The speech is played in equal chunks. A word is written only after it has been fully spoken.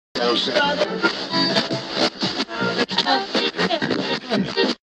What's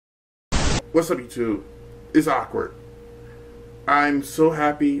up, YouTube? It's Awkward. I'm so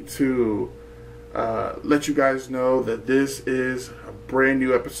happy to let you guys know that this is a brand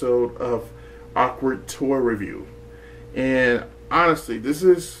new episode of Awkward Toy Review. And honestly, this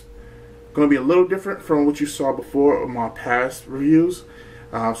is going to be a little different from what you saw before on my past reviews.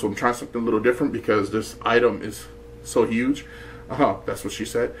 So I'm trying something a little different because this item is so huge. That's what she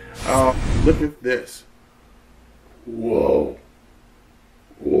said. Look at this. Whoa.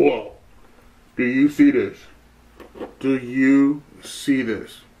 Whoa. Do you see this? Do you see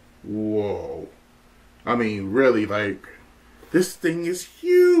this? Whoa. I mean, really, like, this thing is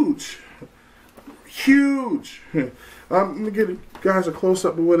huge. Huge. Let me give you guys a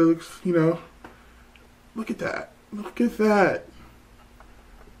close-up of what it looks, you know. Look at that. Look at that.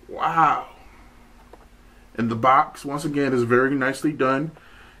 Wow. And the box, once again, is very nicely done.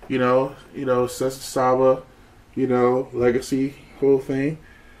 You know, it says Saba, legacy, whole thing.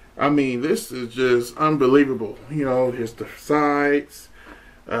 I mean, this is just unbelievable. You know, here's the sides.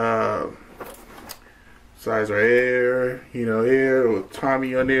 Sides right here. Here with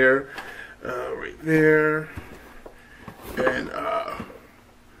Tommy on there. Right there. And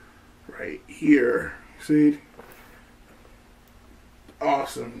right here. See?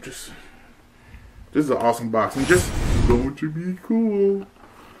 Awesome. This is an awesome box. And just going to be cool.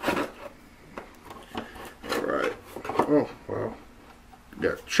 Alright. Oh, wow.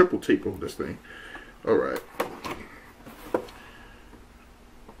 Got triple tape over this thing. Alright.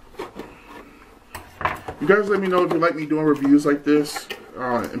 You guys let me know if you like me doing reviews like this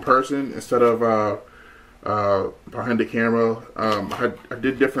in person instead of behind the camera. I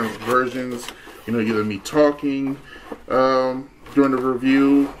did different versions. Either me talking during the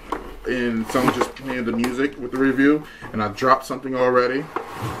review and some just playing the music with the review. And I dropped something already.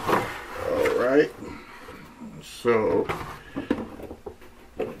 Alright. So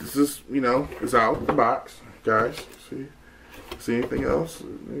this is, is out the box, guys. See anything else?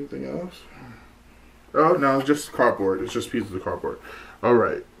 Anything else? Oh no, it's just cardboard. It's just pieces of cardboard. All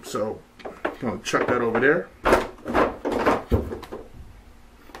right, so I'm gonna chuck that over there.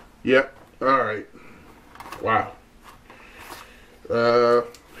 Yep. All right. Wow.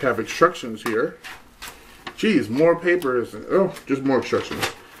 Have instructions here. Geez, more papers. Oh, just more instructions.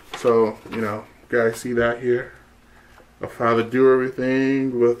 So guys, see that here? Of how to do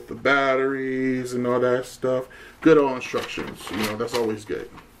everything with the batteries and all that stuff. Good old instructions. That's always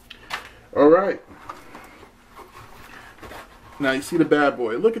good. Alright. Now you see the bad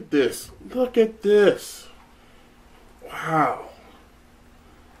boy. Look at this. Look at this. Wow.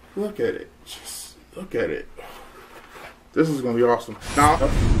 Look at it. Just look at it. This is going to be awesome. Now,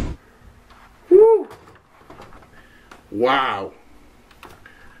 woo. Wow.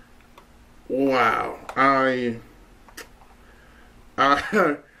 Wow. I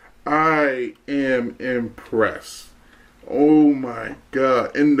am impressed. Oh my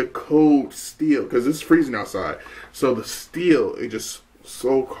god. And the cold steel, because it's freezing outside, so the steel is just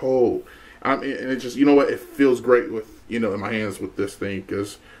so cold. And it just, it feels great with in my hands with this thing,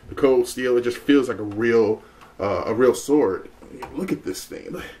 because the cold steel, it just feels like a real sword. Look at this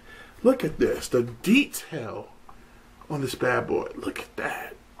thing. Look at this. The detail on this bad boy. Look at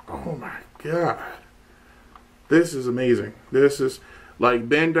that. Oh my god. This is amazing. This is like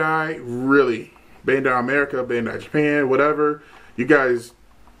Bandai, really. Bandai America, Bandai Japan, whatever. You guys,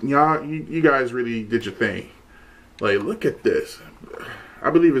 you guys really did your thing. Like, look at this.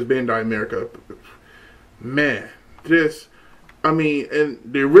 I believe it's Bandai America. Man, this, I mean, and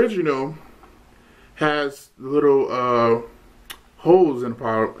the original has little holes on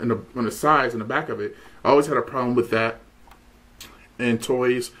the sides and the back of it. I always had a problem with that in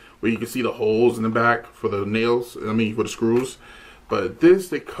toys, where you can see the holes in the back for the nails, for the screws. But this,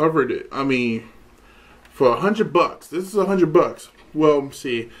 they covered it. I mean, for $100, this is $100. Well,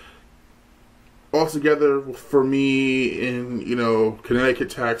 see, altogether for me in, Connecticut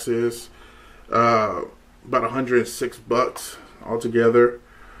taxes, about $106 altogether.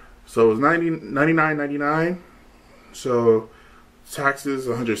 So it's $99.99. So taxes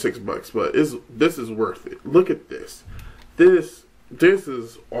 $106, but this is worth it. Look at this. This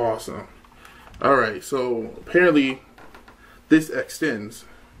is awesome. All right, so apparently this extends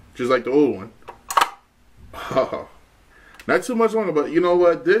just like the old one. Oh, not too much longer, but you know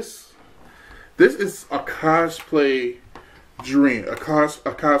what? This is a cosplay dream, a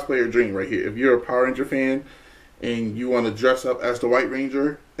cosplayer dream right here. If you're a Power Ranger fan and you want to dress up as the White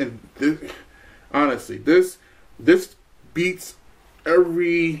Ranger, and this, honestly, this beats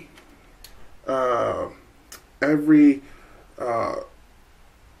every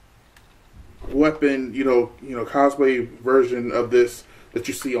weapon, cosplay version of this that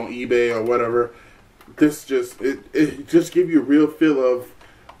you see on eBay or whatever. This it just give you a real feel of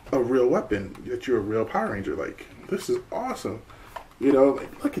a real weapon, that you're a real Power Ranger. Like, this is awesome.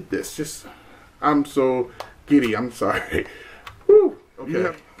 Like, look at this. I'm so giddy. I'm sorry. Whew. Okay.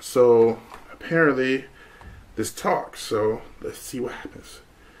 Yeah. So apparently this talks. So let's see what happens.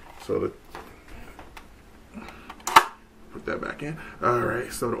 So put that back in. All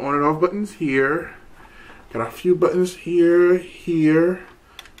right. So the on and off buttons here. Got a few buttons here, here,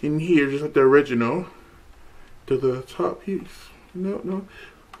 and here, just like the original. To the top piece. No.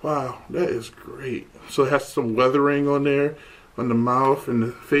 Wow, that is great. So it has some weathering on there, on the mouth and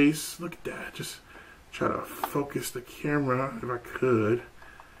the face. Look at that. Just try to focus the camera if I could.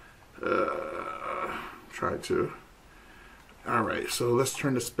 Try to. Alright, so let's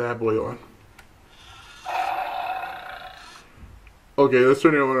turn this bad boy on. Okay, let's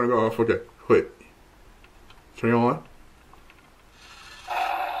turn it on and go off. Okay, wait. Turn it on.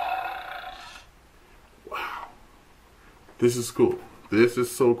 Wow. This is cool. This is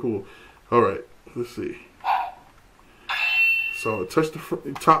so cool. Alright, let's see. So touch the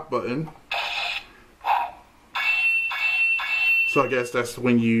top button. So I guess that's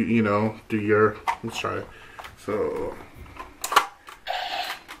when you do your, let's try it. So,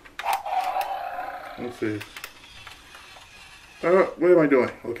 let's see. What am I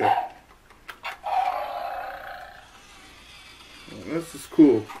doing? Okay. This is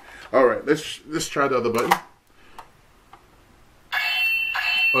cool. Alright, let's try the other button.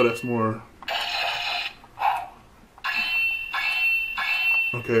 Oh, that's more.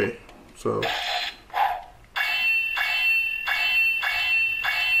 Okay, so.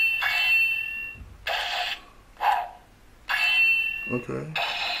 Okay.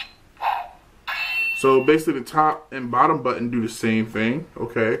 So basically the top and bottom button do the same thing.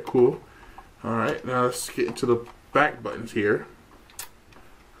 Okay, cool. Alright, now let's get into the back buttons here.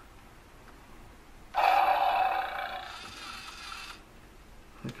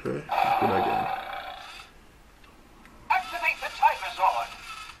 Okay, let's do that again. Activate the Tiger Sword.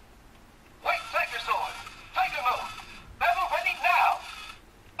 White Tiger Sword. Tiger mode. Battle ready now.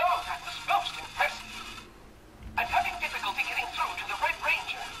 Oh, that was most impressive. I'm having difficulty getting through to the Red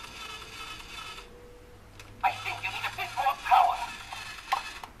Ranger. I think you need a bit more power.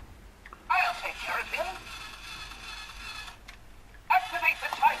 I'll take care of him. Activate the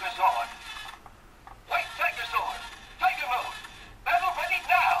Tiger Sword. White Tiger Sword. Tiger mode. Battle ready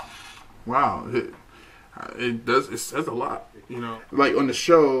now. Wow, it says a lot, Like on the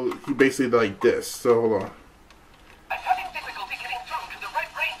show, he basically like this. So hold on. I'm having difficulty getting through to the Red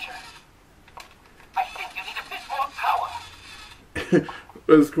Ranger. I think you need a bit more power.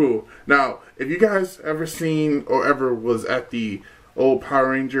 That's cool. Now, if you guys ever seen or ever was at the old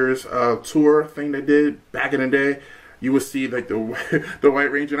Power Rangers tour thing they did back in the day, you would see like the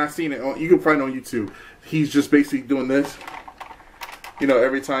White Ranger, and I've seen it. You can find it on YouTube. He's just basically doing this.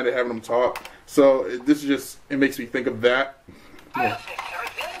 Every time they're having him talk. So this is just, it makes me think of that. I'll take care of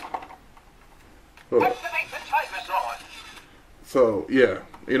him. Activate the Tiger Sword. So yeah,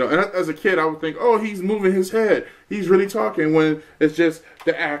 and as a kid I would think, oh, he's moving his head, he's really talking, when it's just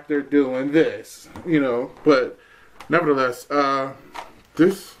the actor doing this, But nevertheless,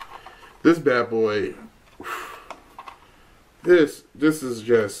 this bad boy, this is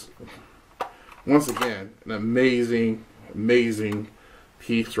just once again an amazing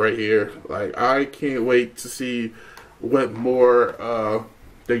piece right here. Like, I can't wait to see what more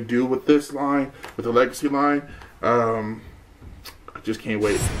they do with this line, with the Legacy line. I just can't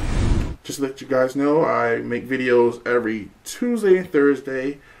wait. Just to let you guys know, I make videos every Tuesday and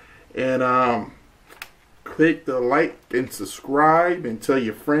Thursday, and click the like and subscribe and tell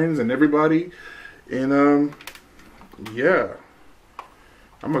your friends and everybody. And yeah,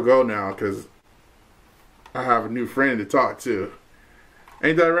 I'm gonna go now because I have a new friend to talk to.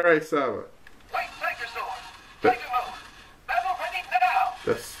 Ain't that right, Saba? White Tiger Sword. Tiger mode. Battle ready now.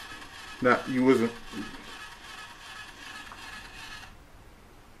 That's not, you wasn't.